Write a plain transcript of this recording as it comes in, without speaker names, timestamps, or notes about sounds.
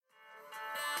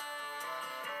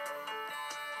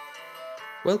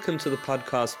Welcome to the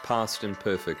podcast Past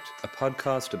Imperfect, a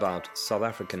podcast about South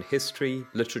African history,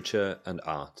 literature, and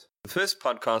art. The first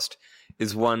podcast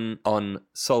is one on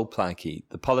Sol Plaatje,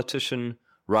 the politician,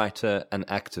 writer, and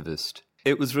activist.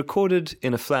 It was recorded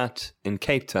in a flat in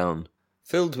Cape Town,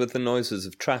 filled with the noises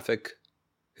of traffic,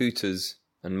 hooters,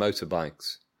 and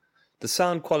motorbikes. The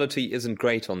sound quality isn't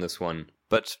great on this one,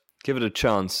 but give it a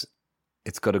chance.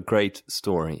 It's got a great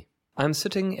story. I'm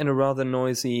sitting in a rather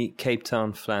noisy Cape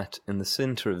Town flat in the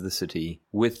centre of the city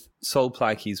with Sol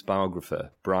Plaatje's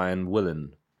biographer, Brian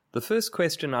Willan. The first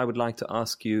question I would like to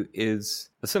ask you is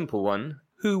a simple one.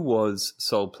 Who was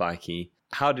Sol Plaatje?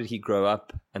 How did he grow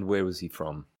up? And where was he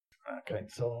from? Okay,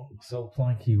 Sol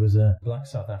Plaatje was a black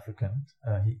South African.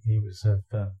 He was of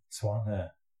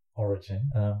Tswana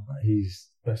origin. He's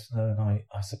best known,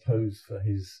 I suppose, for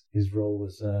his role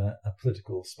as a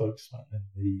political spokesman in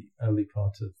the early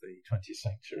part of the 20th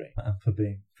century, and for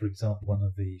being, for example, one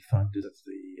of the founders of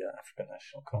the African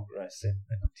National Congress in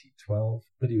 1912.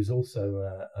 But he was also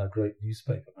a great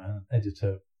newspaper man,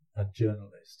 editor, a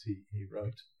journalist. He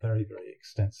wrote very, very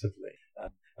extensively.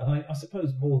 And I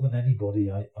suppose more than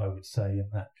anybody, I would say in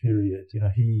that period,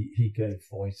 he gave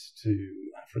voice to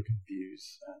African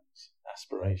views and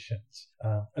aspirations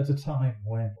at a time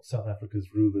when South Africa's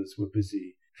rulers were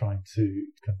busy trying to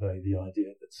convey the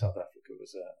idea that South Africa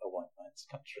was a white man's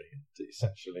country. And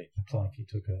essentially, Plaatje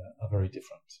took a very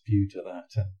different view to that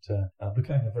and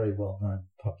became a very well-known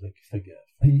public figure.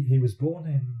 He was born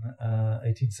in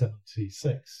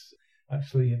 1876,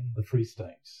 actually in the Free State,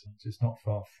 which is not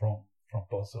far from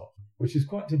Boshoff, which is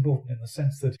quite important in the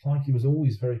sense that Plaatje was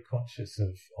always very conscious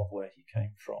of where he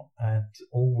came from and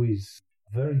always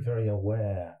very, very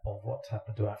aware of what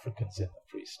happened to Africans in the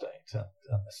Free State. And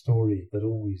the story that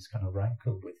always kind of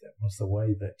rankled with him was the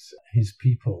way that his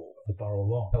people, the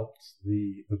Barolong, helped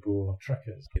the Boer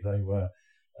trekkers. They were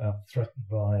threatened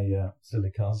by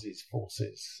Zilikazi's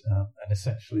forces, and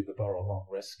essentially the Barolong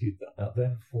rescued them.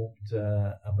 Then formed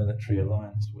a military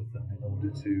alliance with them in order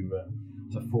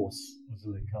to force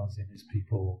Zilikazi and his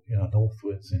people,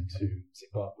 northwards into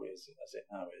Zimbabwe, as it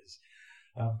now is.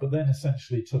 But then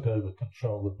essentially took over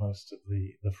control of most of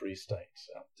the Free State,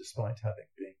 despite having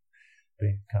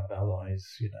been kind of allies,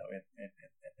 in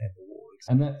the war.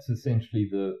 And that's essentially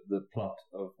the plot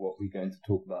of what we're going to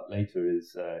talk about later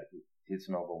is his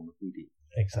novel Mhudi.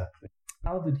 Exactly.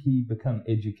 How did he become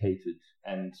educated,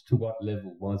 and to what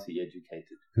level was he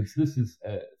educated? Because this is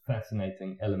a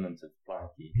fascinating element of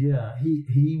Plaatje. Yeah,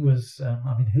 he was.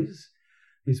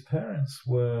 His parents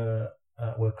were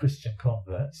Christian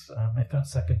converts. In fact,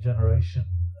 second generation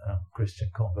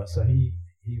Christian converts. So he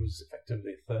was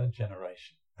effectively a third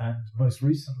generation. And most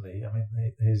recently,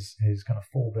 his kind of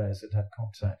forebears had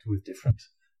contact with different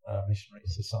missionary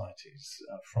societies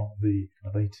from the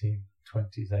kind of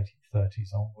 1820s,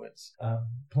 1830s onwards.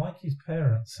 Plaatje's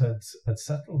parents had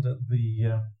settled at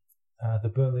the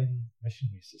Berlin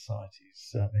Missionary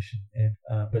Society's mission in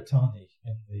Bethany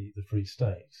in the Free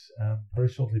State. Very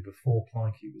shortly before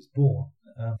Plaatje was born,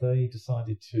 they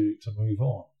decided to move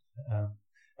on.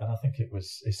 And I think it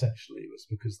was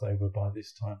because they were by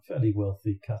this time fairly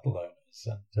wealthy cattle owners,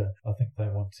 and I think they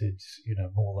wanted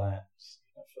more land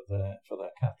for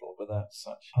their cattle without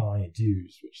such high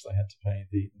dues which they had to pay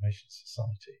the Mission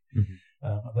Society.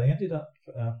 Mm-hmm. They ended up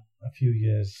a few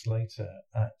years later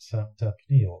at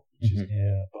Pniel, which is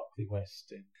near Berkeley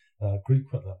West in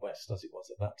Griqualand West, as it was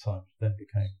at that time. Then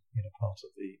became part of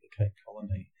the Cape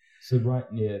Colony. So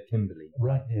right near Kimberley.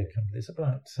 Right near Kimberley. It's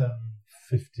about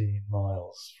 15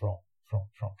 miles from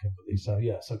Kimberley. So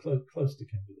yeah, so close to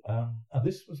Kimberley. And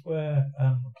this was where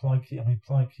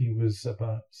Plaatje was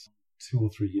about 2 or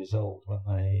 3 years old when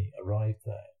they arrived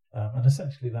there. And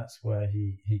essentially that's where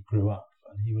he grew up.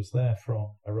 And he was there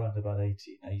from around about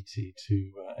 1880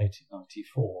 to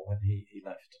 1894 when he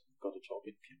left and got a job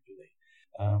in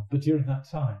Kimberley. But during that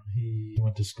time, he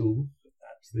went to school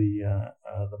at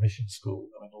the mission school.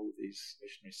 All of these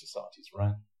missionary societies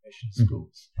ran mission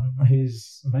schools.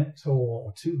 His mentor,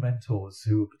 or two mentors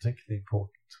who were particularly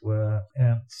important, were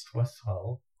Ernst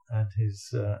Westphal and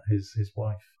his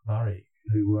wife, Marie,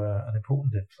 who were an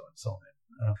important influence on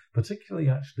him. Particularly,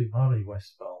 actually, Marie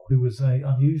Westphal, who was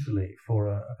unusually for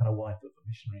a kind of wife of a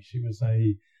missionary. She was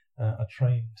a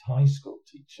trained high school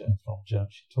teacher from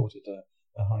Germany. She taught at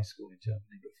a high school in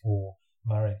Germany before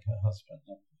marrying her husband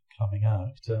and coming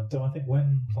out. So I think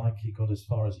when Plaatje got as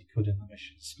far as he could in the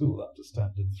mission school, up to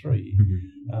Standard 3,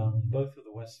 both of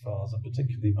the Westphals, and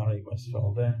particularly Marie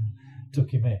Westphal, then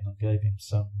took him in and gave him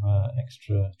some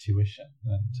extra tuition.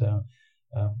 And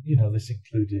this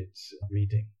included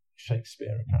reading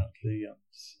Shakespeare, apparently, and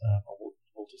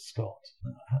Walter Scott,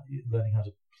 learning how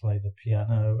to play the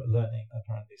piano, learning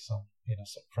apparently some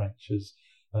French as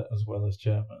well as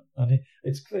German. And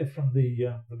it's clear from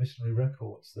the missionary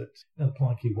records that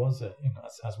Plaikey was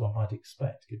as one might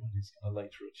expect, given his kind of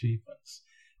later achievements.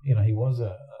 He was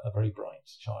a very bright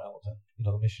child, and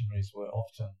the missionaries were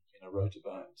often wrote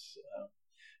about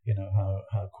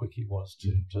how quick he was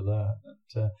to learn,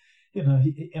 and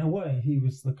he, in a way, he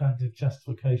was the kind of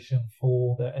justification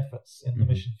for their efforts in the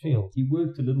mission field. He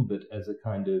worked a little bit as a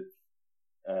kind of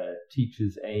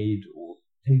teacher's aide, or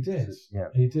he did.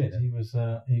 He did. Yeah. He was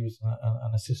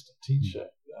an assistant teacher,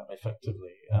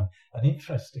 effectively, and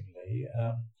interestingly.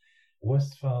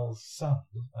 Westphal's son,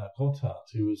 Gotthard,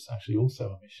 who was actually also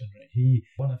a missionary,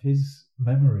 one of his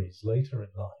memories later in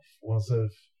life was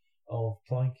of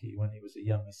Plaikey when he was a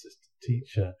young assistant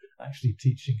teacher, actually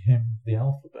teaching him the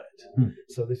alphabet.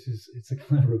 So it's a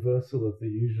kind of reversal of the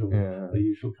usual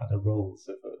kind of roles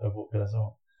of what goes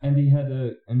on. And he had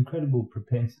an incredible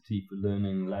propensity for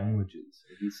learning languages.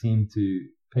 He seemed to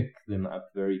pick them up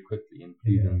very quickly,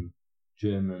 including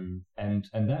German, and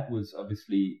that was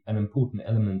obviously an important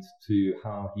element to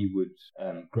how he would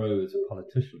grow as a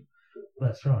politician.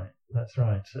 That's right.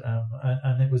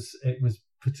 And it was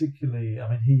particularly.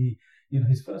 I mean,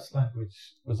 his first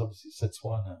language was obviously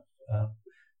Setswana,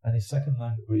 and his second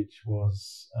language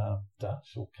was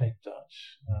Dutch or Cape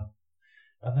Dutch,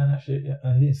 and then actually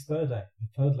his third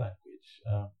language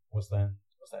was then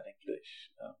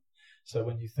English. So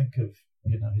when you think of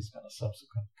his kind of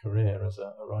subsequent career as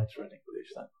a writer in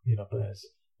English, that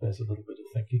there's a little bit of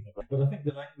thinking about. But I think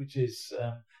the languages.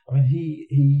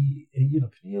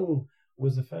 Peniel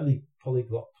was a fairly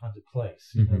polyglot kind of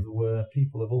place. There were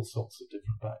people of all sorts of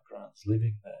different backgrounds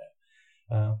living there,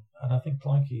 and I think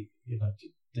Plaikey,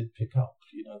 did pick up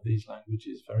these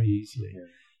languages very easily.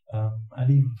 And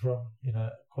even from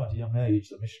quite a young age,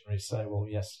 the missionaries say, well,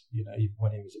 yes, even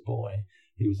when he was a boy,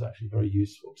 he was actually very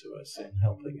useful to us in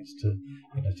helping us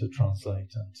to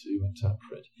translate and to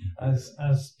interpret,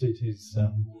 as did his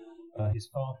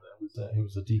father, who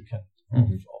was a deacon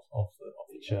of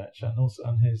the church, and also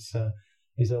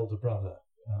his elder brother,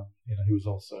 who was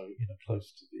also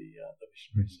close to the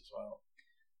missionaries as well.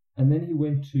 And then he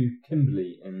went to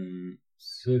Kimberley in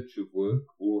search of work,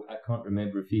 or I can't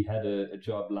remember if he had a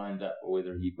job lined up or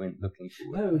whether he went looking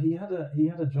for work. No, he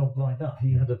had a job lined up.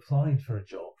 He had applied for a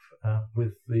job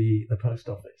with the post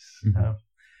office,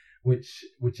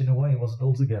 which in a way wasn't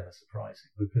altogether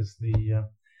surprising, because the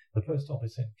post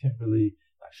office in Kimberley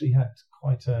actually had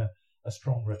quite a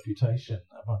strong reputation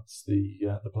amongst the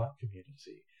black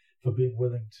community for being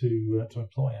willing to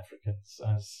employ Africans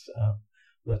as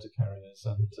letter carriers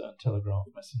and telegraph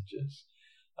messengers.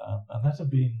 And that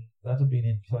had been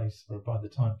in place by the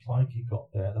time Plaikey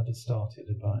got there. That had started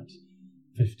about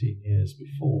 15 years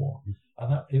before,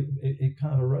 and that it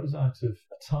kind of arose out of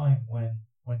a time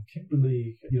when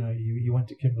Kimberley, you went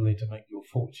to Kimberley to make your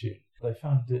fortune. They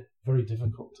found it very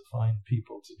difficult to find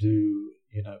people to do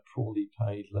poorly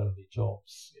paid, lowly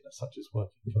jobs, such as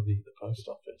working for the post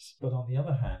office. But on the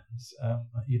other hand,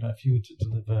 if you were to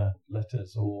deliver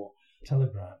letters or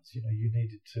telegrams, they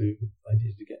needed to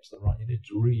get to the right, you needed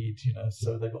to read,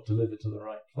 so they got delivered to the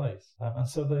right place. And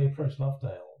so they approached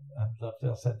Lovedale, and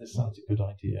Lovedale said, this sounds a good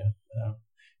idea.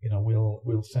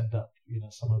 We'll send up,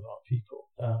 some of our people.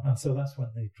 And so that's when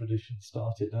the tradition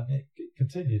started, and it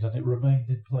continued, and it remained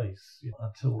in place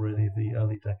until really the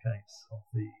early decades of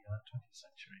the 20th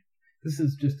century. This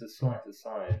is just a slight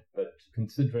aside, but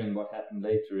considering what happened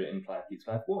later in Plaikey's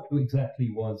life, what exactly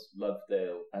was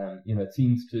Lovedale? It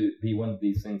seems to be one of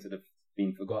these things that have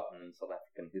been forgotten in South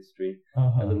African history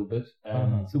a little bit.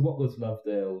 So what was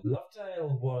Lovedale?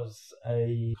 Lovedale was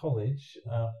a college.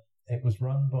 It was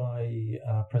run by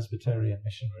Presbyterian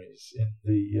missionaries in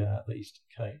the Eastern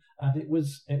Cape, and it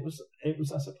was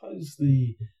I suppose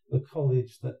the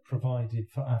college that provided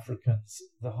for Africans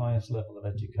the highest level of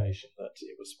education that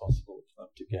it was possible for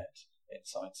them to get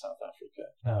inside South Africa.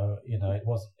 Now,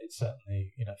 it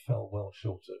certainly fell well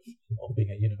short of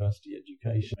being a university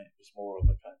education. It was more of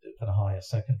a kind of higher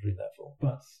secondary level.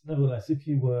 But nevertheless, if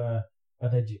you were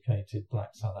an educated black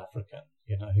South African,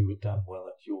 who had done well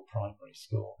at your primary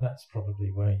school, that's probably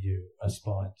where you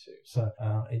aspired to. So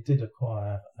it did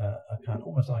acquire a kind of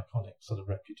almost iconic sort of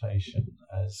reputation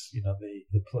as,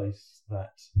 the place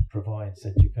that provides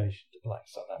education to black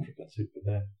South Africans who could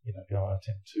then, go out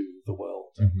into the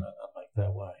world and make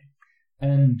their way.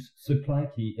 And so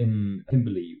Plaikey in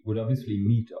Kimberley would obviously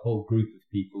meet a whole group of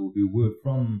people who were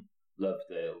from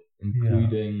Lovedale,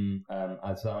 including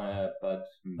Isaiah, Bud,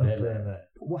 Mbele.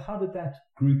 Well, how did that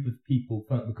group of people,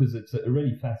 because it's a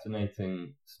really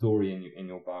fascinating story in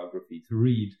your biography to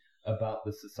read about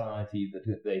the society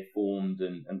that they formed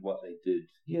and what they did.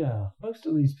 Yeah, most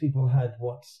of these people had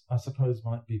what I suppose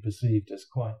might be perceived as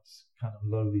quite kind of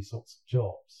lowly sorts of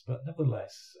jobs, but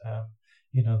nevertheless,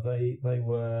 they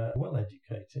were well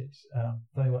educated,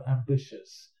 they were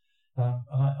ambitious, and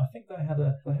I think they had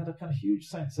a kind of huge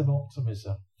sense of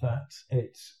optimism that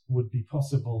it would be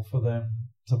possible for them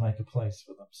to make a place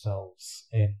for themselves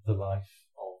in the life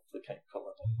of the Cape Colony.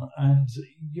 And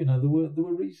there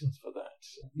were reasons for that,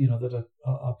 that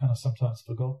are kind of sometimes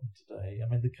forgotten today. I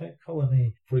mean, the Cape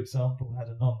Colony, for example, had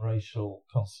a non-racial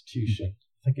constitution.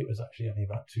 I think it was actually only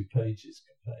about 2 pages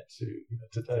compared to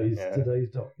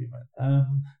today's document.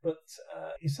 But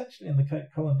essentially, in the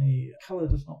Cape Colony, colour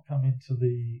does not come into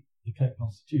the Cape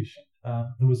Constitution.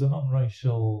 There was a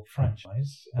non-racial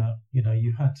franchise.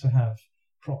 You had to have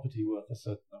property worth a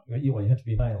certain. You had to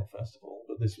be male first of all,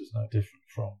 but this was no different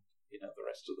from the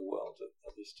rest of the world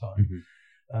at this time.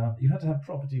 You had to have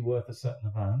property worth a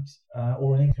certain amount,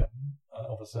 or an income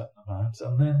of a certain amount,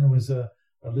 and then there was a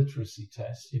literacy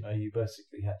test. You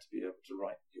basically had to be able to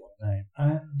write your name,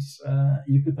 and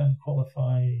you could then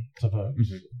qualify to vote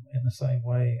in the same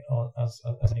way as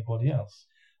anybody else.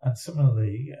 And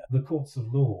similarly, the courts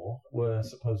of law were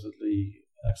supposedly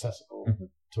accessible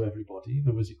to everybody.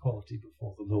 There was equality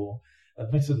before the law.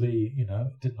 Admittedly,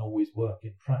 it didn't always work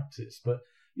in practice, but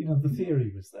the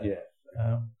theory was there.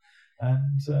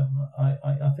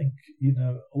 I think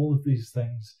all of these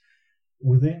things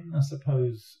within, I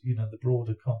suppose, the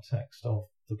broader context of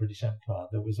the British Empire,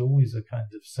 there was always a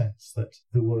kind of sense that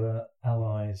there were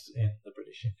allies in the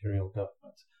British imperial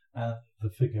government, and the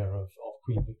figure of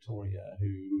Queen Victoria,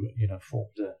 who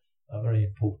formed a very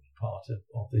important part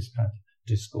of this kind of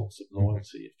discourse of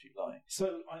loyalty, if you like.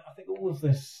 So I think all of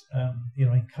this,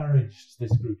 encouraged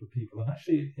this group of people, and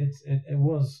actually it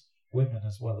was women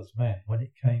as well as men. When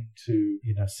it came to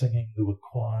singing, there were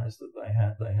choirs that they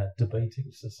had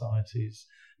debating societies,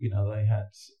 they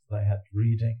had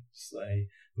readings. There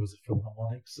was a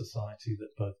Philharmonic Society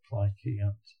that both Plaikey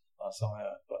and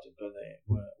Isaiah and Badombele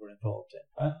were involved in,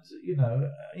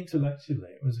 and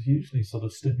intellectually it was a hugely sort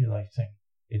of stimulating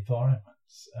environment.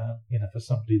 For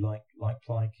somebody like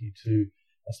Plaikey to,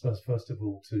 I suppose, first of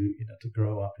all to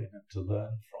grow up in and to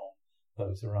learn from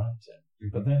those around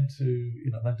him, but then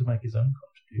to make his own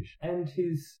contribution. And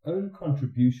his own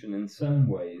contribution, in some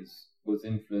ways, was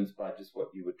influenced by just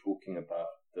what you were talking about,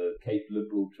 the Cape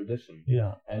liberal tradition.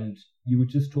 Yeah, and you were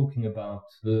just talking about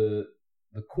the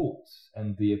courts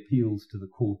and the appeals to the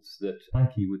courts, that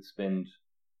Plaikey would spend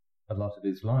a lot of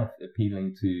his life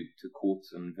appealing to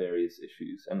courts on various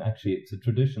issues. And actually it's a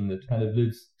tradition that kind of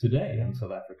lives today in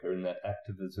South Africa, in that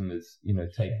activism is,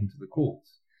 taken to the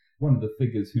courts. One of the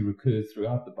figures who recurs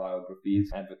throughout the biography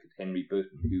is Advocate Henry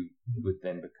Burton, who would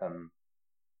then become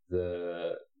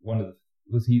I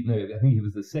think he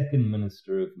was the second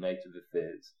Minister of Native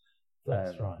Affairs.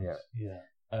 That's right. Yeah.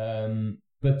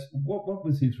 But what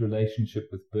was his relationship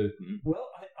with Burton? Well,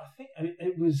 I think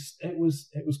it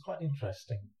was quite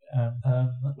interesting.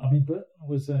 Burton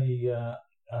was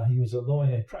he was a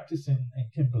lawyer practicing in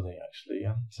Kimberley actually,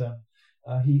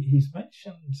 and he's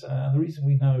mentioned. The reason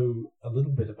we know a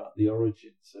little bit about the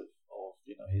origins of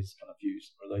his kind of views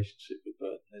and relationship with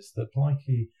Burton is that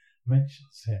Plaikey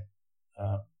mentions him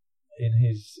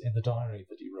in the diary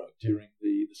that he wrote during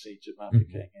the siege of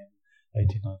Mafeking in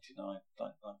 1899,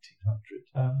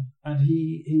 1900, and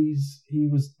he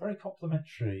was very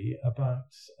complimentary about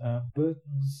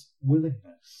Burton's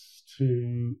willingness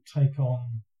to take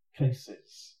on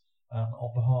cases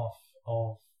on behalf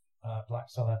of black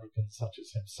South Africans such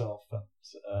as himself and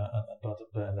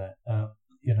Badombele,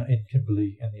 in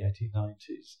Kimberley in the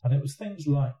 1890s, and it was things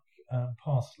like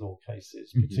past law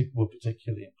cases were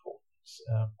particularly important.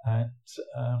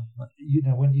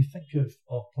 When you think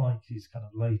of Plaikey's kind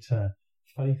of later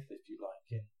faith, if you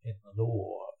like, in the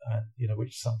law, and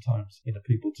which sometimes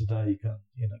people today can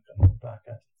look back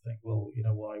at and think, well,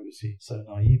 why was he so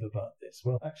naive about this?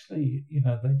 Well, actually,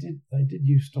 they did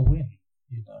used to win,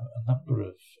 a number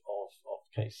of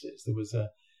cases. There was a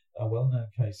well-known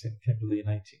case in Kimberley in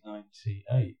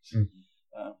 1898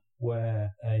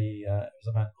 where it was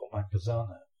a man called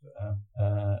Mankazana.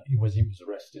 He was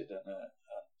arrested and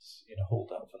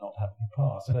hauled up for not having a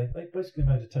pass. And they basically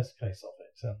made a test case of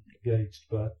it and engaged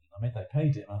Burton. I mean, they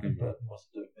paid him. I think Burton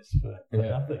wasn't doing this for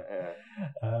nothing.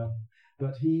 Yeah.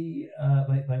 But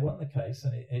they won the case,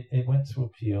 and it went to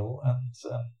appeal, and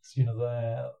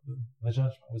the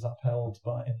judgment was upheld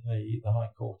in the High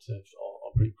Court of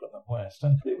Rupert and West,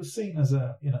 and it was seen as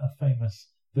a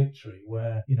famous victory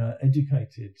where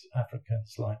educated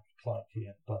Africans like Plaikey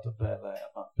and Badombele,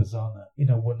 among Kazana,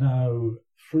 were now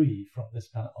free from this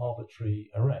kind of arbitrary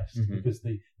arrest, because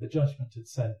the judgment had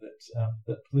said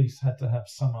that police had to have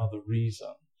some other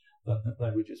reason than that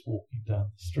they were just walking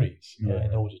down the street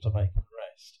in order to make an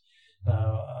arrest.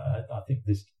 Now, I think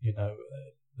this,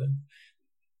 the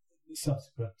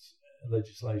subsequent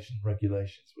legislation,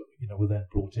 regulations were then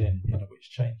brought in, which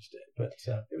changed it. But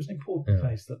it was an important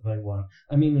case that they won.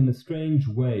 I mean, in a strange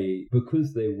way,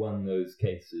 because they won those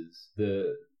cases,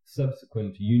 the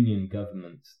subsequent Union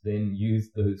governments then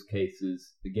used those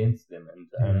cases against them.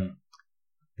 And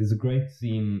there's a great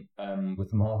scene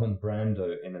with Marlon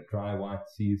Brando in A Dry White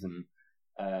Season,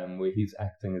 where he's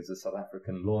acting as a South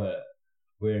African lawyer,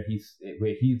 where he's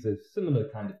a similar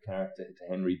kind of character to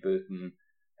Henry Burton.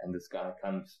 And this guy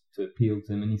comes to appeal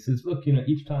to him, and he says, "Look,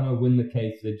 each time I win the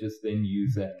case, they just then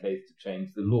use that case to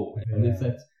change the law." And there's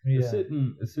a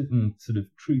certain sort of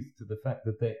truth to the fact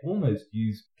that they almost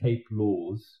used Cape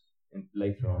laws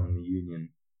later on in the Union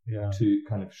to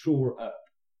kind of shore up,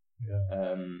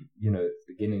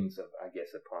 beginnings of, I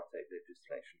guess, apartheid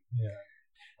legislation. Yeah,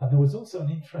 and there was also a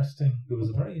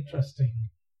very interesting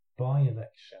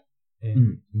by-election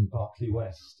in Berkeley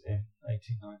West in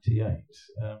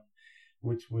 1898.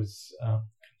 Which was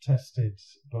contested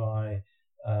by,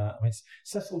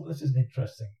 Cecil. This is an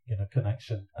interesting,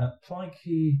 connection.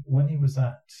 Plaikey, when he was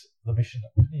at the mission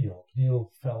at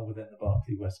Peniel fell within the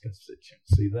Berkeley West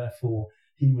constituency. Therefore,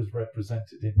 he was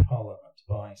represented in Parliament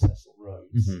by Cecil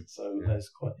Rhodes. So there's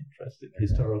quite an interesting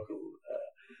historical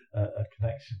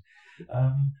connection.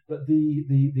 But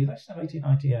the election of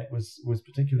 1898 was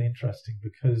particularly interesting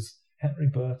because Henry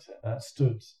Burton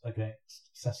stood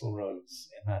against Cecil Rhodes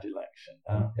in that election.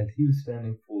 And he was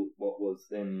standing for what was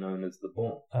then known as the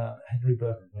Bond. Henry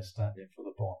Burton was standing for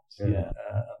the Bonds, and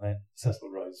then Cecil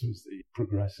Rhodes was the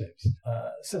Progressives.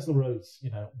 Cecil Rhodes,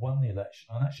 won the election,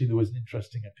 and actually there was an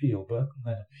interesting appeal. Burton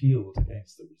then appealed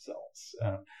against the results.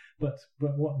 But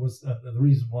what was the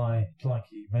reason why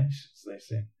Plaikey mentions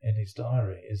this in his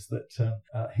diary is that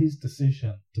his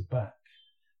decision to back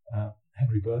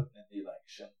Henry Burton in the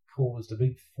election caused a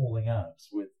big falling out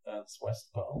with Ernst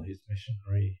Westphal, his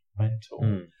missionary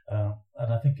mentor.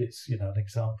 And I think it's, an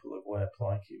example of where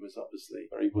Plaikey was obviously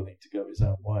very willing to go his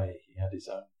own way. He had his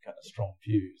own kind of strong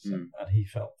views, and he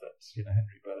felt that,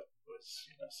 Henry Burton was,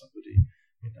 somebody,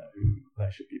 who they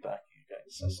should be backing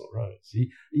against Cecil Rhodes.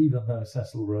 Even though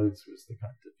Cecil Rhodes was the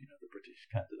kind of, the British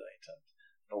candidate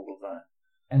and all of that.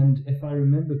 And if I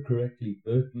remember correctly,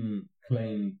 Burton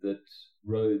claimed that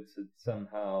Rhodes had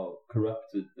somehow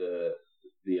corrupted the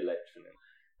election.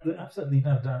 There's absolutely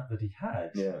no doubt that he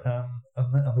had. Yeah.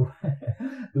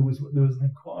 There was an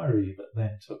inquiry that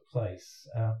then took place,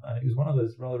 and it was one of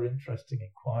those rather interesting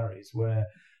inquiries where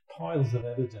piles of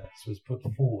evidence was put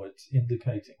forward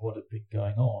indicating what had been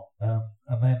going on,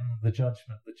 and then the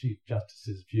judgment, the Chief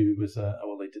Justice's view was,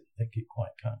 they didn't think it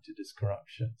quite counted as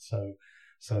corruption, so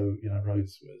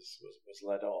Rhodes was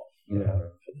led off for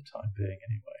the time being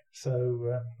anyway. So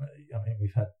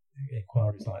we've had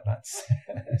inquiries like that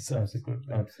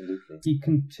subsequently. Absolutely. He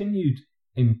continued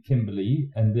in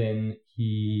Kimberley, and then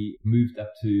he moved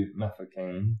up to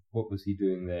Mafeking. What was he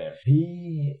doing there?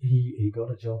 He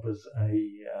got a job as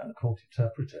a court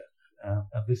interpreter.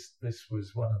 And this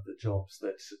was one of the jobs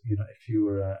that, if you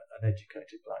were an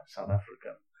educated black South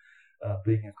African,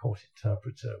 being a court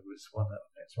interpreter was one of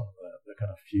the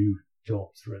kind of few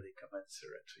jobs really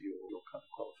commensurate to your kind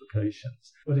of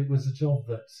qualifications. But it was a job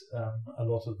that a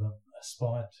lot of them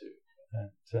aspired to.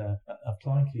 And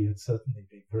Plaikey had certainly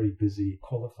been very busy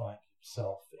qualifying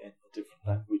himself in the different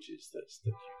languages that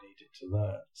you needed to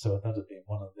learn. So that had been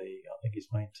one of his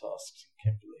main tasks in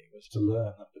Kimberley was to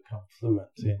learn and become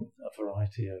fluent in a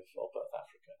variety of both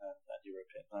African and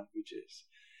European languages.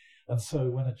 And so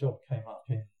when a job came up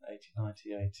in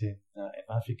 1898 in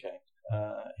Mafeking,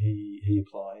 he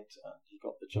applied and he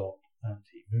got the job, and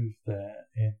he moved there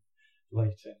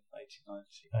late in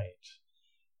 1898.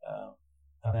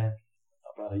 And then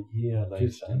about a year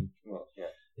later,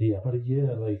 about a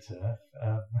year later,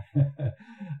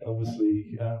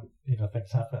 obviously,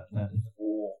 things happened and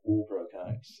war broke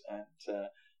out, and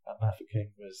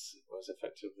Mafeking was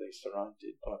effectively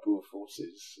surrounded by Boer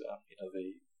forces.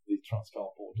 The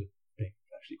Transvaal border being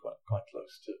actually quite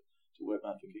close to where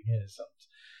Mafeking is,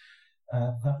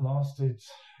 and that lasted,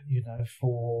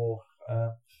 for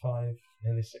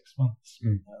nearly 6 months.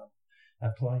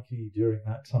 And Plaikey during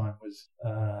that time was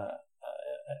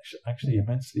actually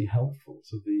immensely helpful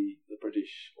to the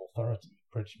British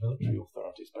military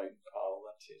authorities, Baden-Powell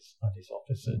and his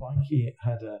officers. Plaikey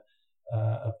had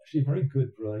actually a very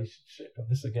good relationship, and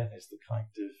this again is the kind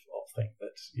of thing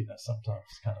that sometimes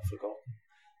is kind of forgotten.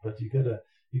 But you get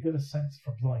you get a sense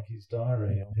from Blaikie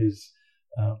diary of his,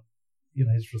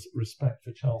 his respect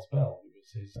for Charles Bell, who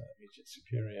was his immediate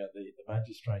superior, the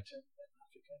magistrate in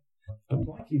Africa. But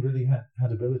Blaikie really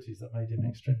had abilities that made him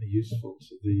extremely useful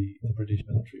to the British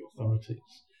military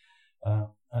authorities.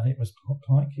 And it was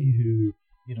Blaikie who,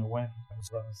 when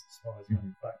runners and spies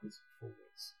went backwards and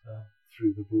forwards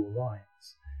through the Boer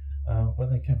lines, when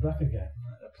they came back again,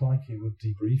 Blaikie would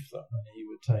debrief them, and he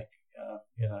would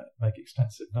make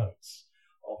extensive notes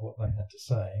of what they had to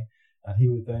say, and he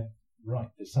would then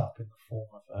write this up in the form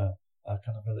of a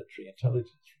kind of military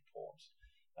intelligence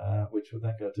report, which would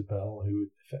then go to Bell, who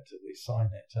would effectively sign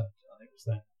it, and it was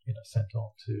then sent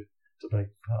on to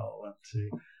Baden-Powell and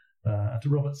to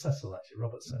Robert Cecil. Actually,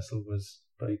 Robert Cecil was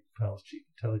Baden-Powell's chief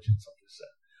intelligence officer,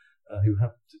 who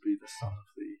happened to be the son of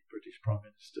the British Prime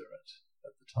Minister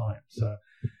at the time. So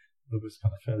there was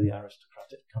kind of fairly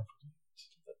aristocratic company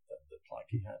that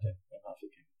Blaikie had in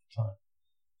Mafeking at the time.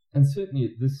 And certainly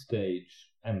at this stage,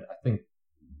 and I think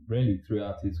really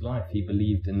throughout his life, he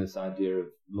believed in this idea of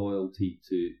loyalty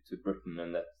to Britain,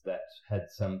 and that had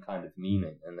some kind of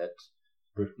meaning, and that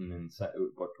Britain, and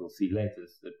what we'll see later,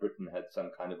 is that Britain had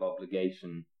some kind of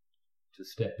obligation to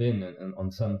step in and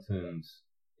on some terms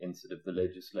in sort of the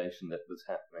legislation that was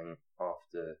happening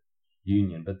after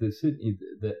Union. But there's certainly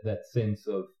that sense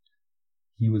of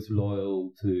he was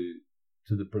loyal to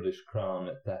the British Crown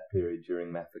at that period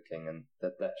during Mafeking, and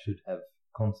that should have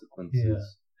consequences.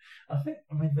 Yeah. I think,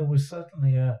 there was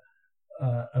certainly a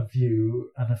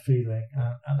view and a feeling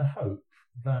and a hope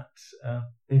that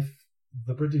if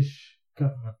the British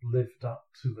government lived up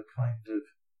to the kind of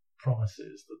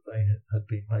promises that they had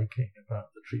been making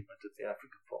about the treatment of the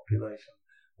African population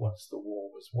once the war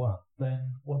was won,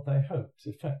 then what they hoped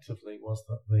effectively was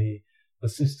that the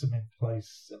system in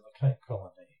place in the Cape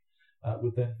Colony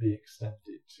would then be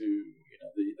extended to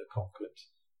the conquered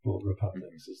Boer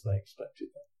republics as they expected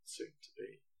them soon to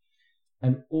be.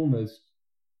 And almost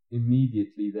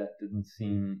immediately that didn't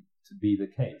seem to be the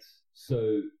case.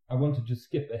 So I want to just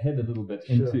skip ahead a little bit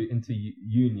into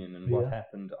Union and what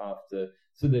happened after.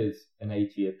 So there's an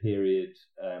 8-year period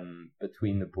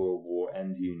between the Boer War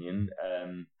and Union,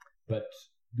 but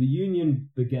the Union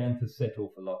began to set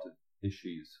off a lot of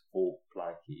issues for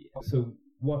Blaikie. So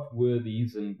what were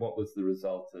these, and what was the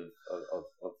result of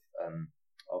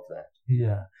that?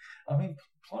 Yeah,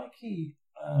 Blaikie,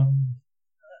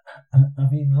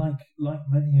 like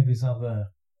many of his other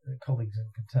colleagues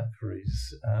and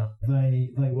contemporaries,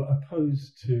 they were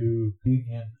opposed to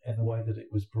Union in the way that it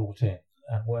was brought in,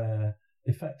 and where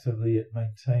effectively it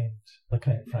maintained the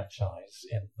Cape franchise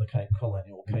in the Cape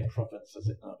Colony, or Cape Province as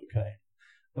it now became.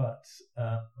 But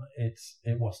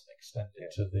it wasn't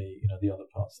extended to the other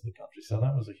parts of the country, so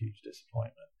that was a huge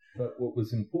disappointment. But what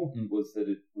was important was that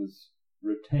it was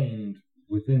retained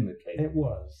within the Cape. It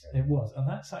was, and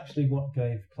that's actually what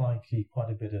gave Blaikie quite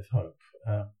a bit of hope.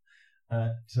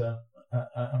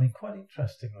 Quite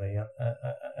interestingly,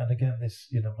 and again, this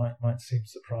might seem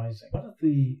surprising. One of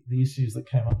the issues that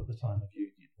came up at the time of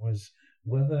Union was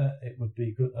whether it would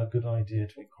be a good idea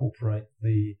to incorporate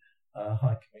the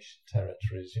High Commission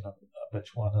territories,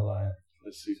 Bechuanaland,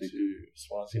 Lesotho,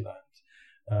 Swaziland,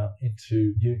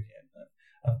 into Union.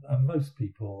 And most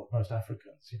people, most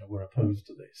Africans, were opposed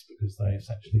to this because they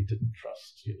essentially didn't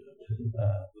trust,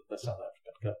 the South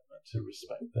African government to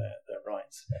respect their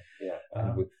rights.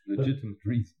 And with legitimate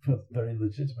reasons. For very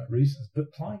legitimate reasons.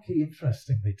 But Blaikie,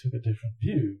 interestingly, took a different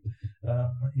view.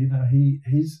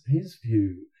 His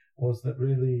view was that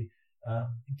really,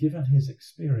 given his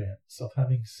experience of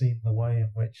having seen the way in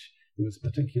which there was a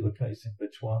particular case in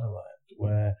Bechuanaland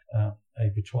where a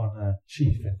Bechuana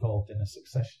chief involved in a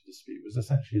succession dispute was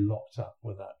essentially locked up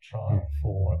without trial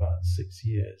for about 6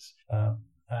 years.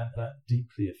 And that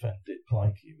deeply offended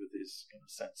Blaikie with his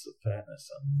sense of fairness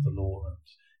and the law and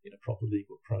proper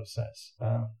legal process.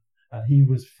 And he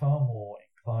was far more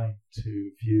inclined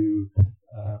to view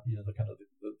the kind of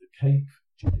the Cape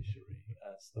judiciary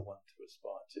as the one to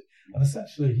aspire to. And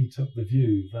essentially he took the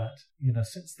view that,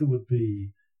 since there would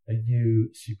be a new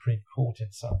Supreme Court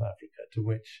in South Africa to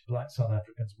which black South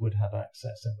Africans would have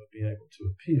access and would be able to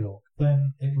appeal,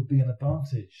 then it would be an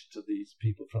advantage to these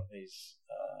people from these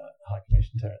High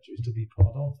Commission territories to be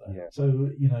part of that. Yeah. So,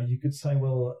 you could say,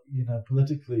 well,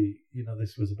 politically,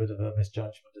 this was a bit of a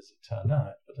misjudgment as it turned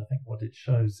out, but I think what it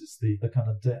shows is the kind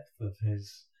of depth of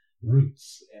his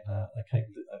roots in a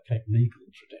Cape legal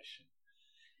tradition,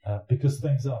 because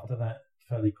things after that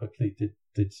fairly quickly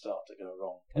did start to go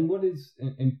wrong. And what is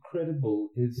incredible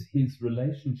is his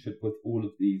relationship with all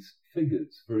of these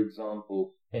figures. For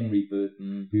example, Henry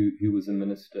Burton, who was a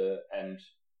minister, and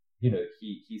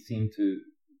he seemed to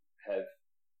have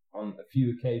on a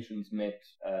few occasions met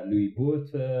Louis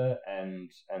Botha, and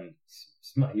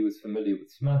he was familiar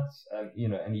with Smuts, and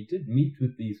he did meet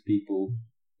with these people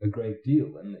a great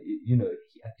deal. And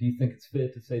do you think it's fair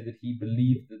to say that he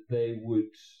believed that they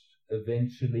would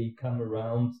eventually come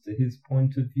around to his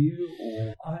point of view?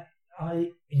 Or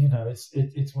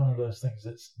it's one of those things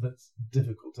that's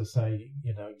difficult to say,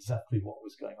 exactly what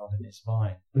was going on in his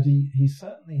mind. But he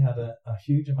certainly had a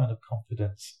huge amount of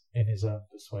confidence in his own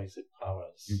persuasive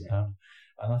powers, and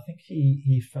I think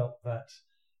he felt that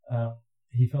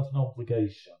he felt an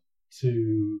obligation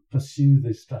to pursue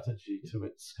this strategy to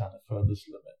its kind of furthest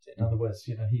limit. In other words,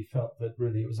 he felt that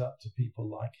really it was up to people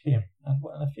like him and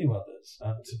a few others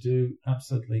to do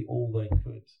absolutely all they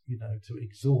could, to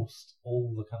exhaust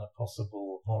all the kind of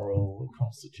possible moral,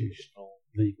 constitutional,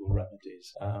 legal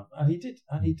remedies. And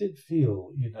he did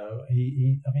feel,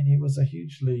 he was a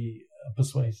hugely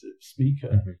persuasive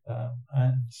speaker,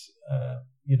 and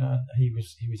he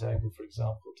was able, for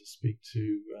example, to speak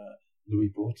to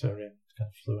Louis Botha in kind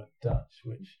of fluent Dutch,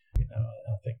 which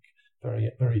I think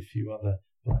very very few other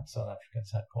black South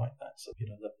Africans had quite that sort of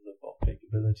level of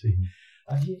capability.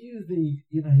 And he knew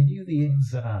the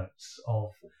ins and outs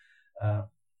of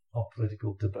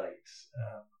political debates,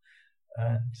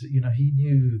 and he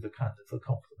knew the kind of the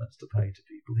compliments to pay to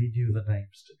people. He knew the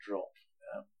names to drop.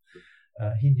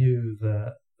 He knew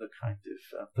the kind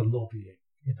of the lobbying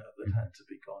that had to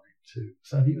be gone into.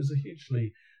 So he was a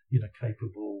hugely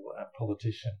capable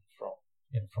politician from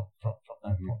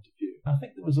that point of view. I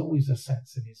think there was always a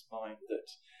sense in his mind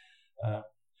that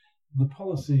the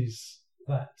policies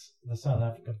that the South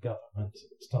African government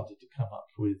started to come up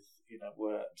with,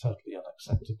 were totally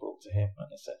unacceptable to him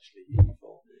and essentially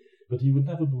evil. But he would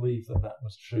never believe that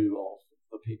was true of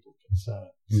the people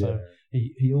concerned. So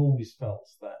he always felt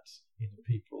that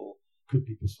people could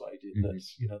be persuaded,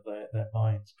 that their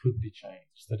minds could be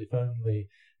changed, that if only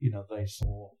they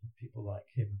saw people like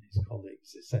him and his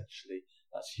colleagues essentially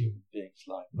as human beings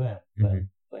like them, then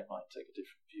they might take a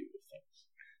different view of things.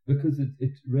 Because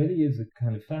it really is a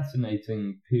kind of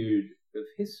fascinating period of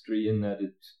history in that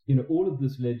all of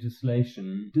this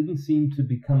legislation didn't seem to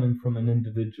be coming from an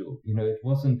individual. It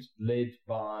wasn't led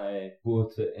by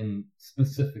Botha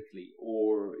specifically,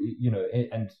 or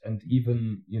and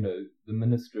even the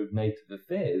Minister of Native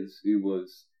Affairs, who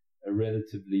was a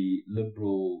relatively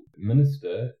liberal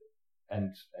minister,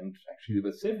 and actually there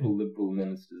were several liberal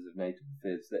ministers of Native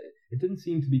Affairs. It didn't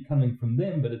seem to be coming from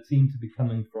them, but it seemed to be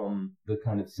coming from the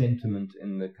kind of sentiment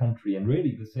in the country, and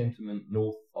really the sentiment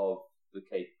north of the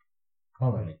Cape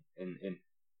Colony.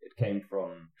 It came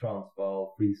from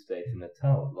Transvaal, Free State, and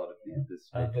Natal. A lot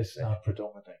of this now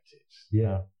predominated.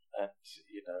 Yeah, and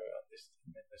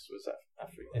this was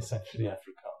essentially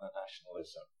Afrikaner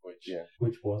nationalism,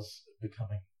 which was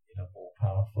becoming more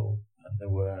powerful, and there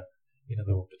were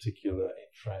particular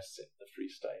interests in the Free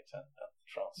State and the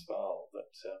Transvaal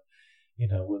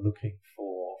that were looking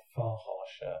for far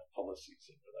harsher policies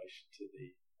in relation to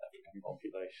the African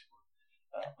population,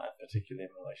 and particularly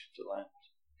in relation to land.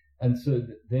 And so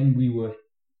then we were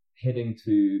heading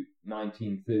to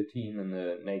 1913 and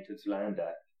the Natives Land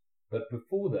Act. But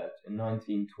before that, in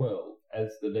 1912,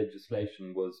 as the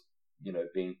legislation was,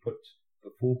 being put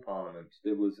before Parliament,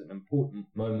 there was an important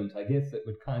moment, I guess, that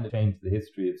would kind of change the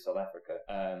history of South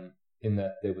Africa, in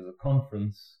that there was a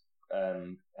conference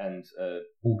and an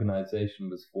organization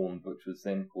was formed, which was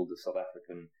then called the South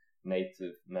African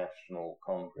Native National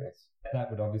Congress. That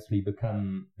would obviously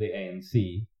become the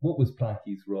ANC. What was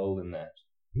Plaatje's role in that?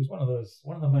 He was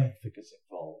one of the main figures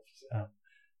involved,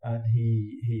 and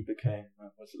he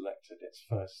was elected its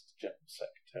first general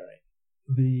secretary.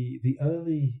 The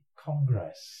early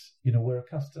Congress, we're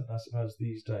accustomed, I suppose,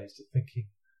 these days to thinking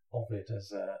of it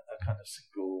as a kind of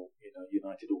single,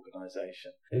 united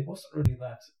organisation. It wasn't really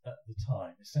that at the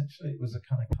time. Essentially, it was a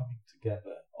kind of coming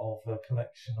together of a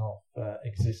collection of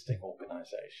existing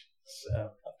organisations.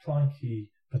 Plaatje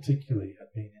particularly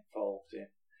had been involved in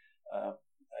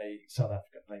a South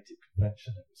African Native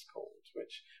Convention, it was called,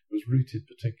 which was rooted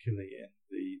particularly in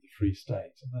the Free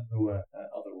State, and then there were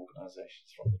other organisations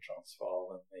from the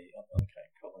Transvaal and the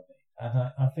Cape Colony.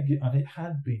 And I think it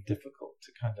had been difficult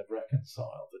to kind of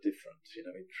reconcile the different,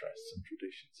 interests and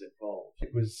traditions involved.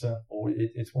 It was,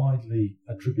 it's widely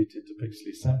attributed to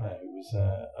Pixley Seme, who was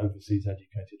an overseas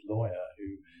educated lawyer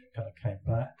who kind of came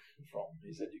back from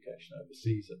his education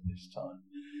overseas at this time,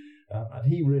 and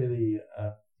he really,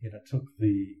 took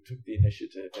the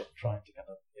initiative in trying to kind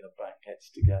of, bang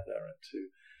heads together and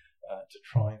to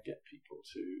try and get people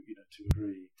to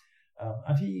agree.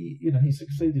 And he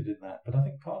succeeded in that. But I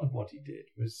think part of what he did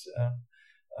was,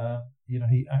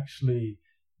 he actually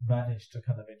managed to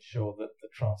kind of ensure that the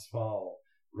Transvaal,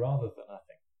 rather than I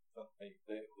think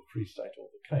the Free State or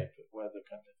the Cape, where the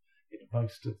kind of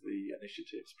most of the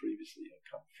initiatives previously had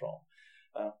come from,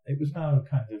 it was now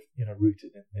kind of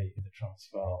rooted in the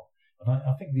Transvaal. And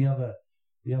I think the other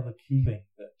key thing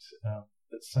that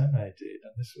Seme did,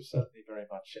 and this was certainly very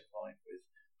much in line with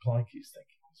Plaatje's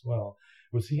thinking as well,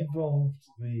 was he involved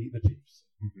the chiefs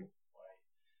in a way.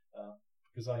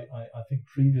 Because I think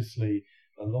previously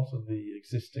a lot of the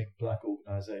existing black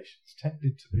organisations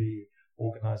tended to be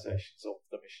organisations of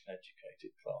the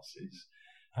mission-educated classes.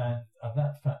 And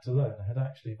that fact alone had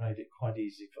actually made it quite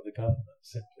easy for the government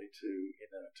simply to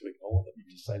ignore them,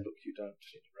 to say, look, you don't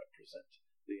represent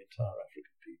the entire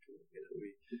African people.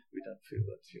 We don't feel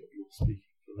that you're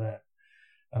speaking for them.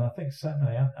 And I think Seme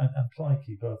and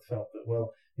Plaatje both felt that,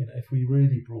 well, if we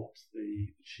really brought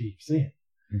the chiefs in,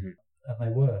 and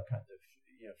they were kind of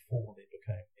formally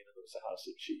became there was a House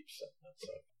of Chiefs, and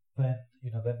so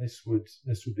then this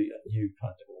would be a new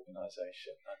kind of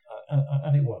organisation,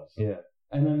 and it was. Yeah.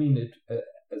 And I mean,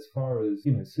 as far as,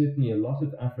 certainly a lot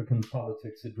of African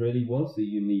politics, it really was a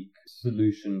unique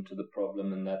solution to the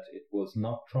problem in that it was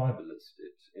not tribalist.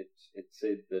 It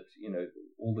said that,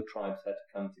 all the tribes had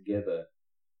to come together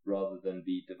rather than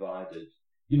be divided.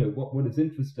 What is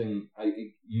interesting,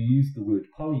 you used the word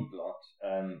polyglot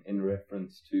in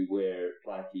reference to where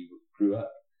Plaatje grew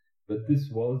up, but this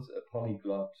was a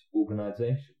polyglot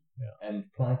organization, and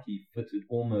Plaatje fitted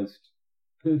almost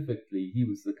perfectly. He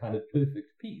was the kind of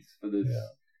perfect piece for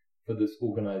this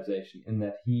organization, in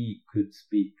that he could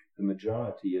speak the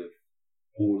majority of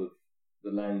all of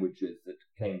the languages that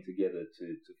came together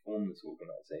to form this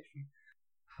organization.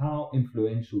 How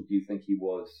influential do you think he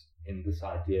was in this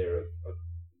idea of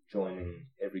joining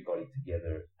everybody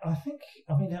together? I think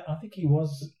he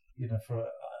was, for a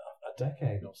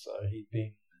decade or so, he'd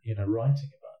been,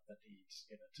 writing about the need,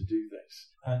 to do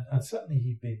this, and certainly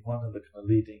he'd been one of the kind of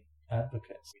leading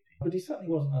advocates. But he certainly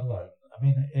wasn't alone. I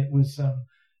mean, it was,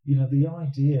 the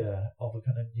idea of a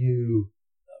kind of new,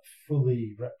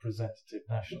 fully representative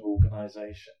national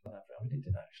organisation. I mean, it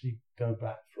didn't actually go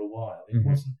back for a while. It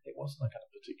wasn't a kind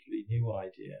of particularly new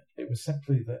idea. It was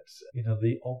simply that,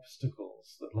 the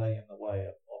obstacles that lay in the way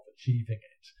of achieving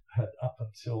it had up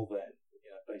until then,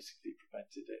 basically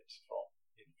prevented it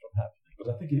from happening. But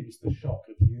I think it was the shock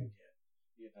of union,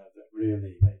 that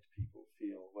really made people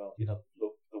feel, well,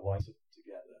 look, the whites are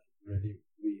together. Really,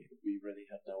 we really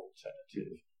had no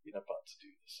alternative, but to do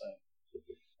the same.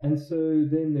 And so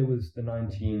then there was the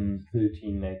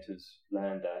 1913 Natives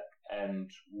Land Act,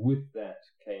 and with that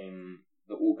came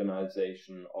the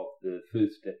organisation of the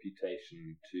first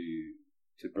deputation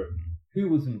to Britain. Who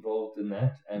was involved in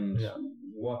that, and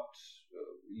what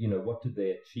did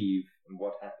they achieve, and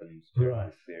what happened during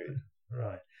this period?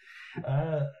 Right.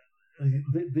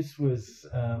 This was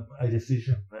a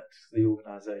decision that the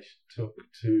organisation took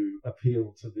to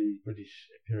appeal to the British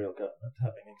Imperial government,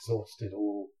 having exhausted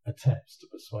all attempts to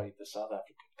persuade the South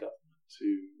African government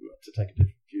to take a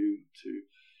different view,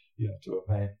 to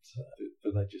amend the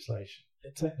legislation.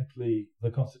 Technically, the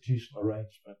constitutional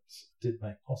arrangements did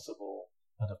make possible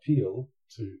an appeal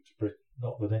to Britain.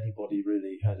 Not that anybody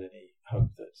really had any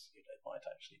hope that it might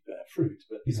actually bear fruit,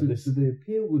 but so the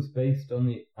appeal was based on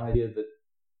the idea that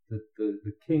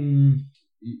the king,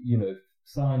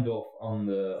 signed off on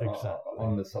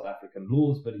the South African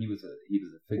laws, but he was a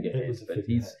figurehead.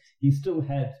 He still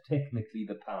had technically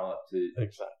the power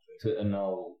to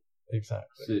annul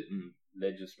certain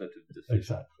legislative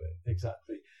decisions.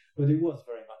 Exactly. But it was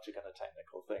very much a kind of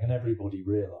technical thing, and everybody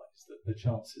realised that the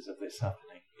chances of this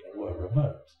happening, were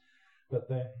remote. But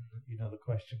then, the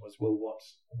question was, well,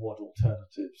 what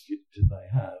alternatives did they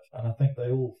have? And I think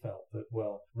they all felt that,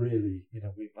 well, really,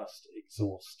 we must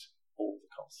exhaust all the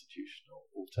constitutional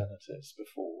alternatives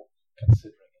before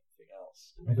considering anything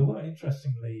else. I mean, there were,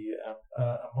 interestingly,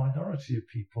 a minority of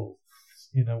people,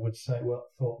 would say,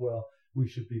 well, we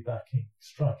should be backing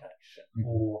strike action,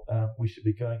 or we should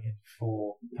be going in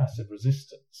for passive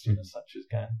resistance, such as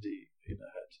Gandhi, had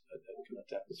kind of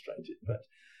demonstrated. But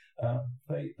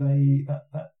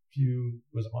that view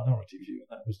was a minority view, and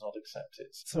that was not accepted.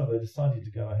 So they decided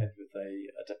to go ahead with a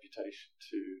deputation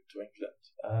to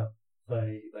England.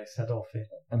 They set off in.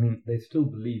 I mean, they still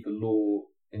believe the law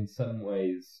in some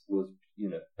ways was,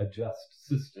 a just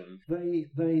system. They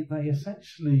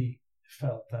essentially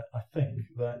felt that, I think,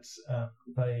 that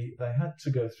they had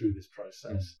to go through this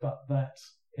process, but that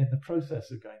in the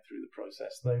process of going through the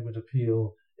process, they would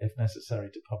appeal, if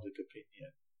necessary, to public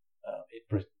opinion in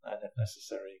Britain, and if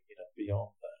necessary,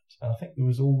 beyond that. And I think there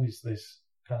was always this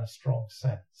kind of strong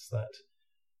sense that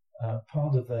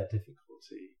part of their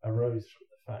difficulty arose from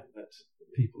the fact that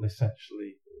people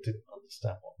essentially didn't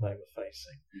understand what they were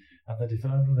facing, and that if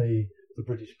only the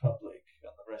British public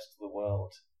and the rest of the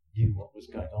world knew what was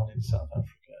going on in South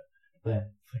Africa,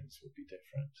 then things would be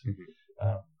different.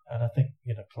 And I think,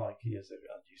 Plaatje, as a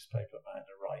newspaper man,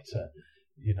 a writer,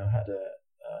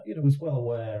 had was well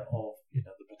aware of,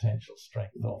 the potential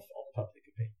strength of public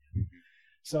opinion.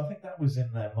 So I think that was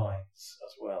in their minds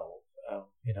as well,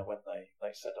 when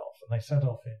they set off. And they set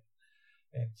off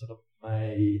in sort of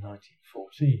May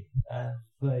 1914, and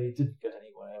they didn't get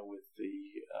anywhere with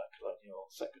the colonial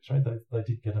secretary. They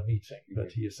did get a meeting,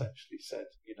 but he essentially said,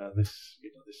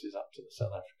 this is up to the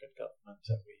South African government,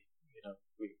 and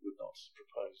we would not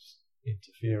propose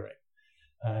interfering.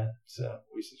 And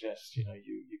we suggest,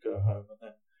 you go home and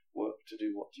then work to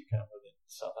do what you can within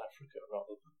South Africa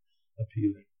rather than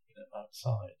appealing,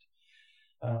 outside.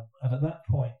 And at that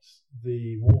point,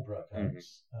 the war broke out,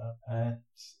 and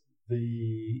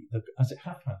as it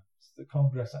happened, the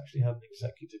Congress actually had an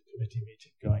executive committee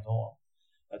meeting going on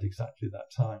at exactly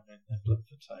that time in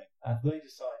Bloemfontein, and they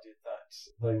decided that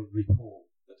they would recall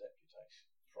the deputation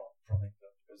from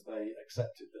England because they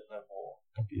accepted that no more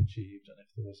could be achieved, and if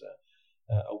there was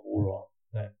a war on,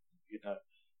 then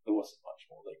there wasn't much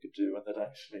more they could do, and that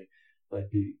actually they'd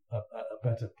be a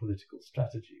better political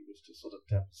strategy was to sort of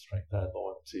demonstrate their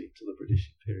loyalty to the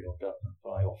British Imperial government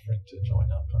by offering to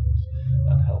join up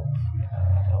and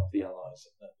help the Allies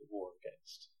in the war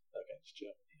against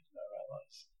Germany and their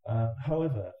allies.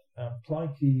 However,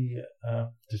 Plaatje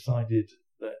decided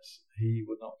that he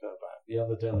would not go back. The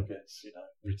other delegates,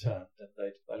 returned, and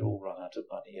they'd all run out of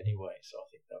money anyway, so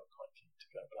I think they were quite keen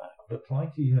to go back. But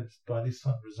Plaatje had by this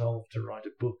time resolved to write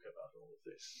a book about all of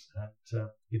this, and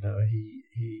he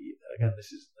again,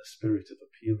 this is in the spirit of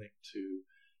appealing to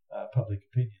public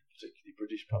opinion, particularly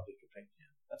British public opinion.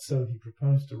 And so he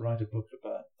proposed to write a book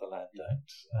about the Land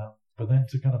Act, but then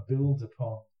to kind of build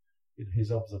upon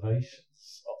his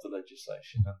observations of the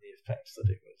legislation and the effects that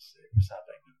it was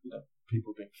having,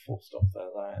 people being forced off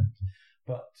their land,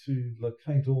 but to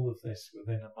locate all of this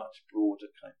within a much broader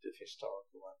kind of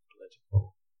historical and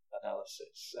political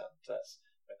analysis, and that's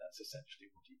essentially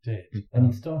what he did. And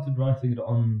he started writing it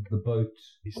on the boat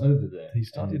over there. He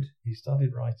started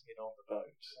writing it on the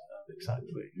boat,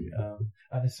 exactly.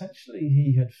 And essentially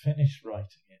he had finished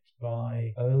writing it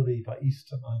by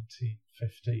Easter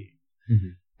 1915.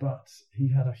 But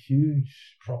he had a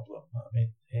huge problem,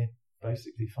 in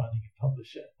basically finding a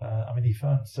publisher. He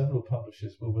found several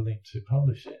publishers were willing to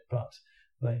publish it, but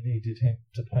they needed him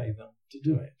to pay them to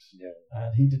do it. Yeah.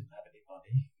 And he didn't have any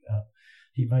money.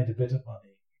 He made a bit of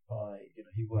money by,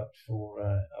 he worked for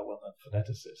a well-known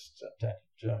phoneticist, Daniel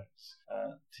Jones,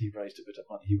 and he raised a bit of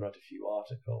money. He wrote a few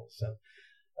articles, and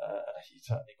he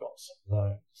certainly got some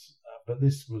loans. But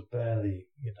this was barely,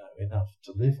 enough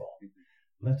to live on,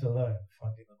 let alone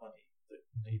finding the money that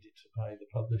needed to pay the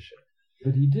publisher.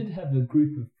 But he did have a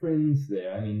group of friends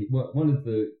there. One of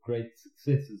the great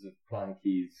successes of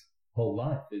Plaatje's whole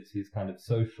life is his kind of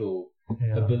social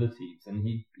abilities, and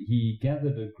he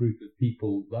gathered a group of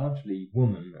people, largely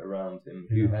women, around him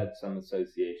who had some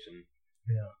association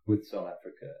with South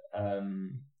Africa.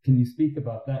 Can you speak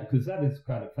about that? Because that is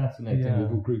kind of fascinating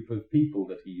little group of people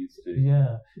that he used to.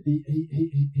 Yeah,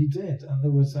 he did, and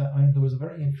there was a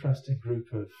very interesting group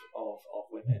of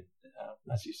women,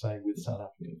 as you say, with South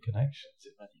African connections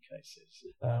in many cases,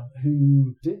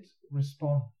 who did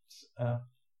respond,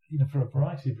 for a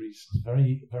variety of reasons,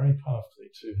 very, very powerfully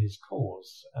to his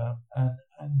cause. And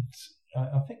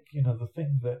I think, the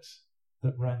thing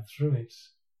that ran through it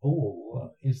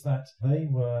all is that they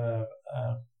were,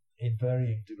 in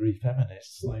varying degree,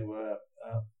 feminists. They were,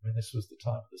 this was the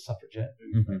time of the suffragette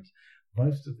movement.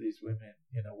 Most of these women,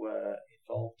 were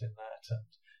involved in that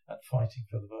and fighting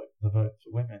for the vote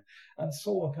for women, and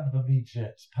saw a kind of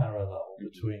immediate parallel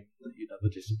between, the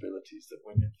disabilities that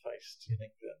women faced in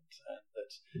England and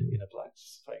that,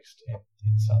 blacks faced in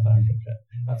South Africa.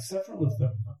 And several of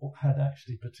them had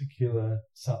actually particular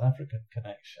South African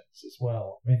connections as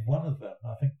well. One of them,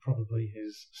 I think probably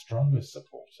his strongest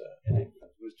supporter in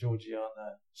England, was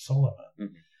Georgiana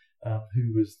Solomon,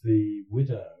 who was the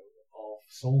widow of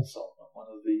Saul Solomon, one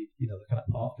of the, the kind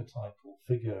of archetypal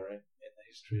figure in the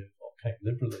history of Cape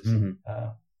liberalism.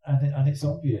 And it's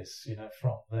obvious,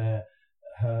 from her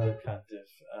kind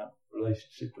of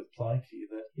relationship with Plaatje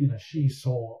that, she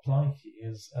saw Plaatje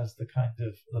as the kind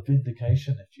of the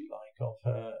vindication, if you like, of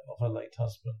her late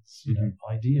husband's,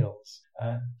 ideals.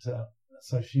 And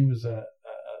so she was a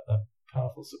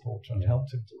powerful supporter and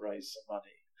helped him to raise some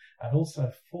money, and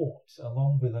also fought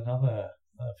along with another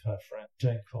of her friends,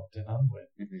 Jane Clopton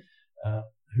Unwin,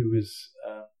 who was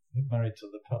married to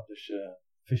the publisher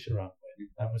Fisher Unwin,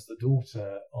 and was the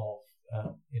daughter of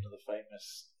the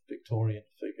famous Victorian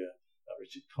figure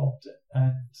Richard Cobden,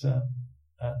 and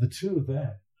the two of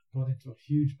them got into a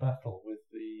huge battle with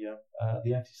the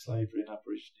Anti-Slavery and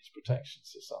Aborigines Protection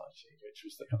Society, which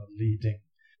was the kind of leading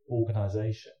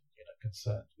organisation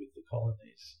concerned with the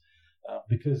colonies,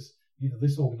 because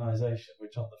this organisation,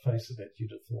 which on the face of it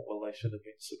you'd have thought, well, they should have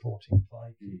been supporting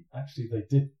Plaikey. Actually, they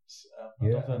didn't.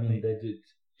 They did.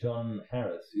 John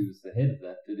Harris, who was the head of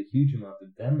that, did a huge amount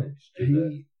of damage to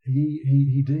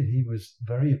He did. He was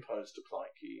very opposed to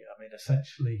Plaikey. I mean,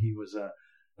 essentially, he was a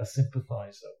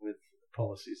sympathiser with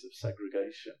policies of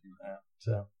segregation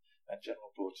and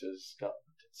General Botha's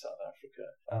government in South Africa,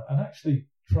 and actually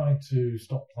tried to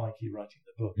stop Plaikey writing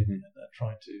the book and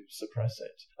tried to suppress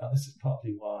it. And this is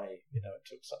partly why it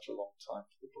took such a long time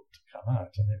for the book to come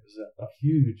out, and it was a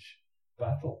huge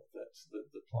battle that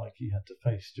Plaikey had to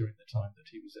face during the time that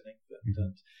he was in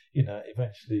England. And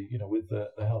eventually, with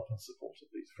the help and support of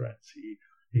these friends,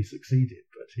 he succeeded,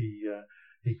 but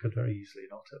he could very easily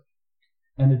not have.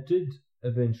 And it did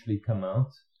eventually come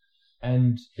out,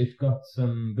 and it got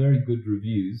some very good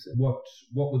reviews. What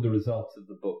were the results of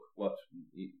the book? What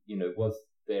was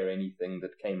there anything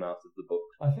that came out of the book?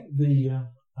 I think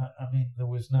there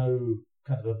was no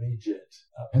kind of immediate.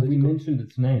 Have we mentioned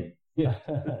its name? Yeah,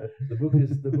 the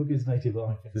book is Native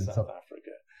Life in South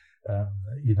Africa.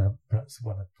 Perhaps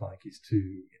one of Plaikey's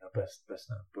two best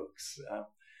known books.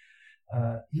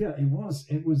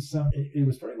 It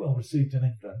was very well received in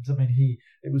England. I mean,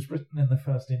 it was written in the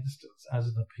first instance as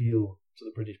an appeal to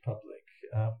the British public,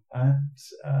 and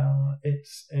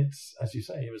it's as you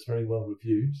say, it was very well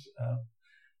reviewed.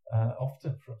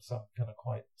 Often from some kind of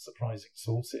quite surprising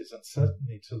sources, and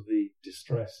certainly to the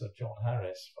distress of John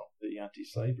Harris from the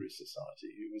Anti-Slavery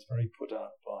Society, who was very put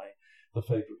out by the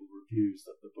favourable reviews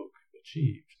that the book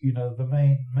achieved. The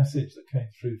main message that came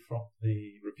through from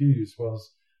the reviews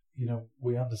was,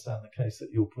 we understand the case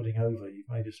that you're putting over, you've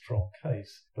made a strong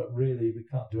case, but really we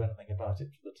can't do anything about it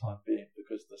for the time being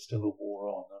because there's still a war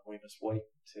on, and we must wait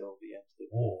until the end of the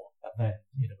war, and then,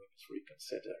 we must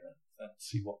reconsider and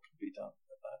see what can be done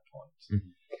at that point.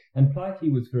 Mm-hmm. And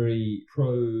Plaikey was very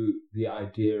pro the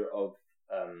idea of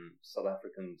South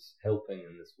Africans helping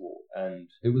in this war, and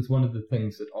it was one of the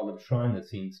things that Olive Schreiner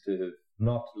seems to have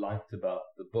not liked about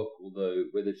the book, although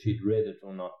whether she'd read it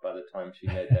or not by the time she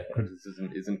made that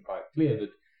criticism isn't quite clear, but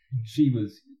she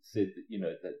said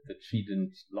that, that she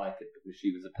didn't like it because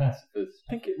she was a pacifist.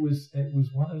 I think it was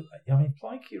one of,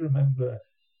 Plaikey, remember,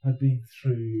 had been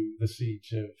through the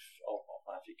siege of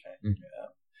Mafeking,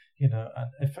 and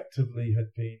effectively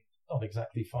had been not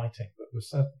exactly fighting, but was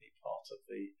certainly part of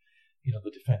the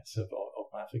the defence of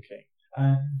Mafeking,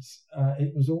 and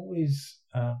it was always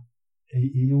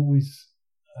he always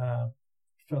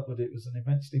felt that it was an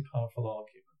immensely powerful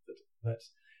argument that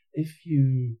if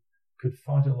you could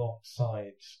fight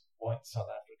alongside white South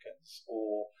Africans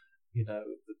or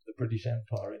the British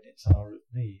Empire in its hour of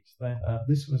need, then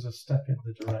this was a step in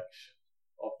the direction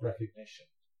of recognition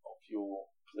of your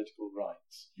political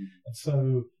rights. And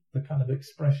so the kind of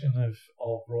expression of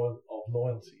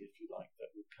loyalty, if you like,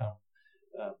 that would come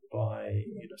by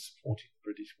supporting the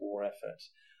British war effort,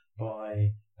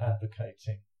 by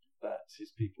advocating that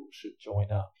his people should join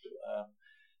up.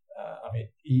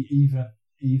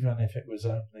 Even if it was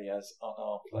only as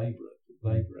unarmed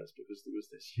labourers, because there was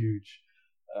this huge,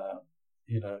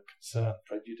 concern,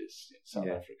 prejudice in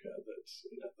South Africa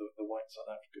that the white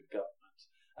South African government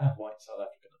and white South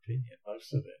African opinion,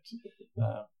 most of it,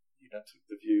 took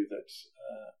the view that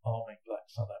arming black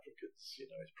South Africans,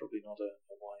 is probably not a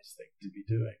wise thing to be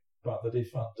doing. But that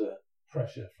if under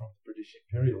pressure from the British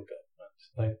Imperial government,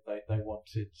 they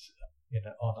wanted,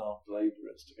 unarmed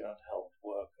labourers to go and help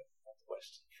work on the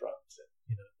Western Front and,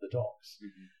 the docks,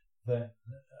 then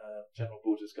General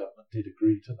Botha's government did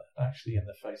agree to that, actually in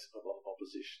the face of a lot of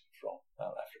opposition from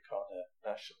Afrikaner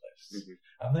nationalists.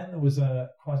 And then there was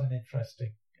quite an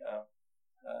interesting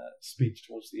speech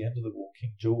towards the end of the war.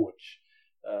 King George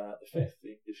V,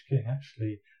 the English king,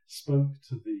 actually spoke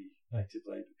to the native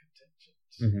labour contingent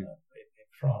in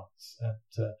France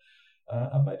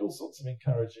and made all sorts of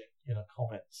encouraging,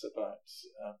 comments about,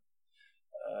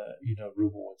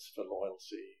 rewards for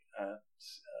loyalty and,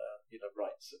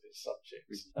 rights of his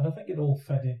subjects. And I think it all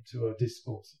fed into a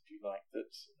discourse, if you like,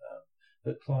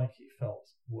 that Plaikey felt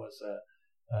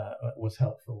was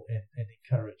helpful in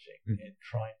encouraging, in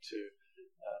trying to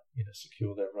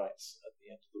secure their rights at the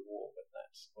end of the war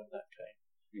when that came.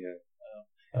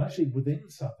 And actually, within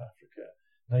South Africa,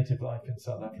 native life in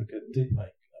South Africa did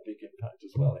make a big impact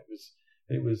as well.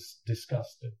 It was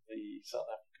discussed in the South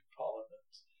African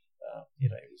Parliament.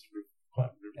 It was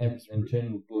quite. And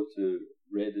General Botha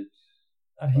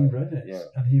And he read it. Yeah.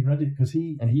 And he read it because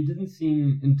he didn't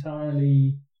seem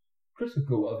entirely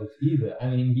critical of it either. I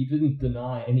mean, he didn't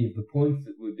deny any of the points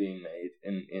that were being made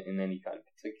in any kind of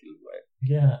particular way.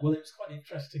 Yeah, well, it was quite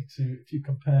interesting if you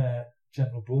compare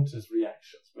General Brougter's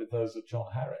reactions with those of John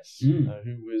Harris, who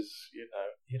was,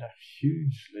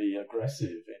 hugely aggressive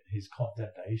in his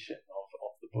condemnation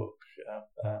of the book.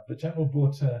 But General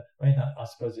Brougter, I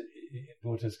suppose in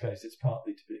Brougter's case, it's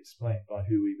partly to be explained by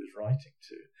who he was writing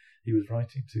to. He was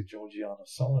writing to Georgiana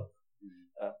Solomon,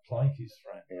 Plyke's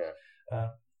friend. Yeah.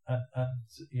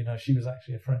 And she was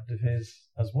actually a friend of his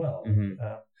as well. Mm-hmm.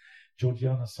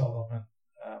 Georgiana Solomon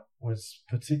was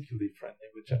particularly friendly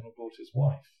with General Brougter's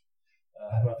wife,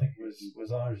 who I think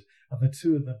was Irish, and the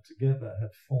two of them together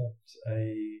had formed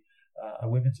a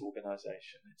women's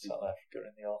organisation in South Africa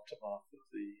in the aftermath of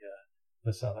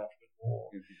the South African War.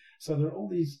 Mm-hmm. So there are all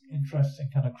these interesting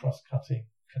kind of cross-cutting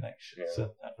connections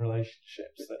and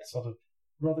relationships that sort of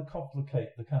rather complicate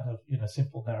the kind of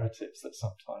simple narratives that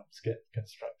sometimes get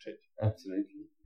constructed. Absolutely.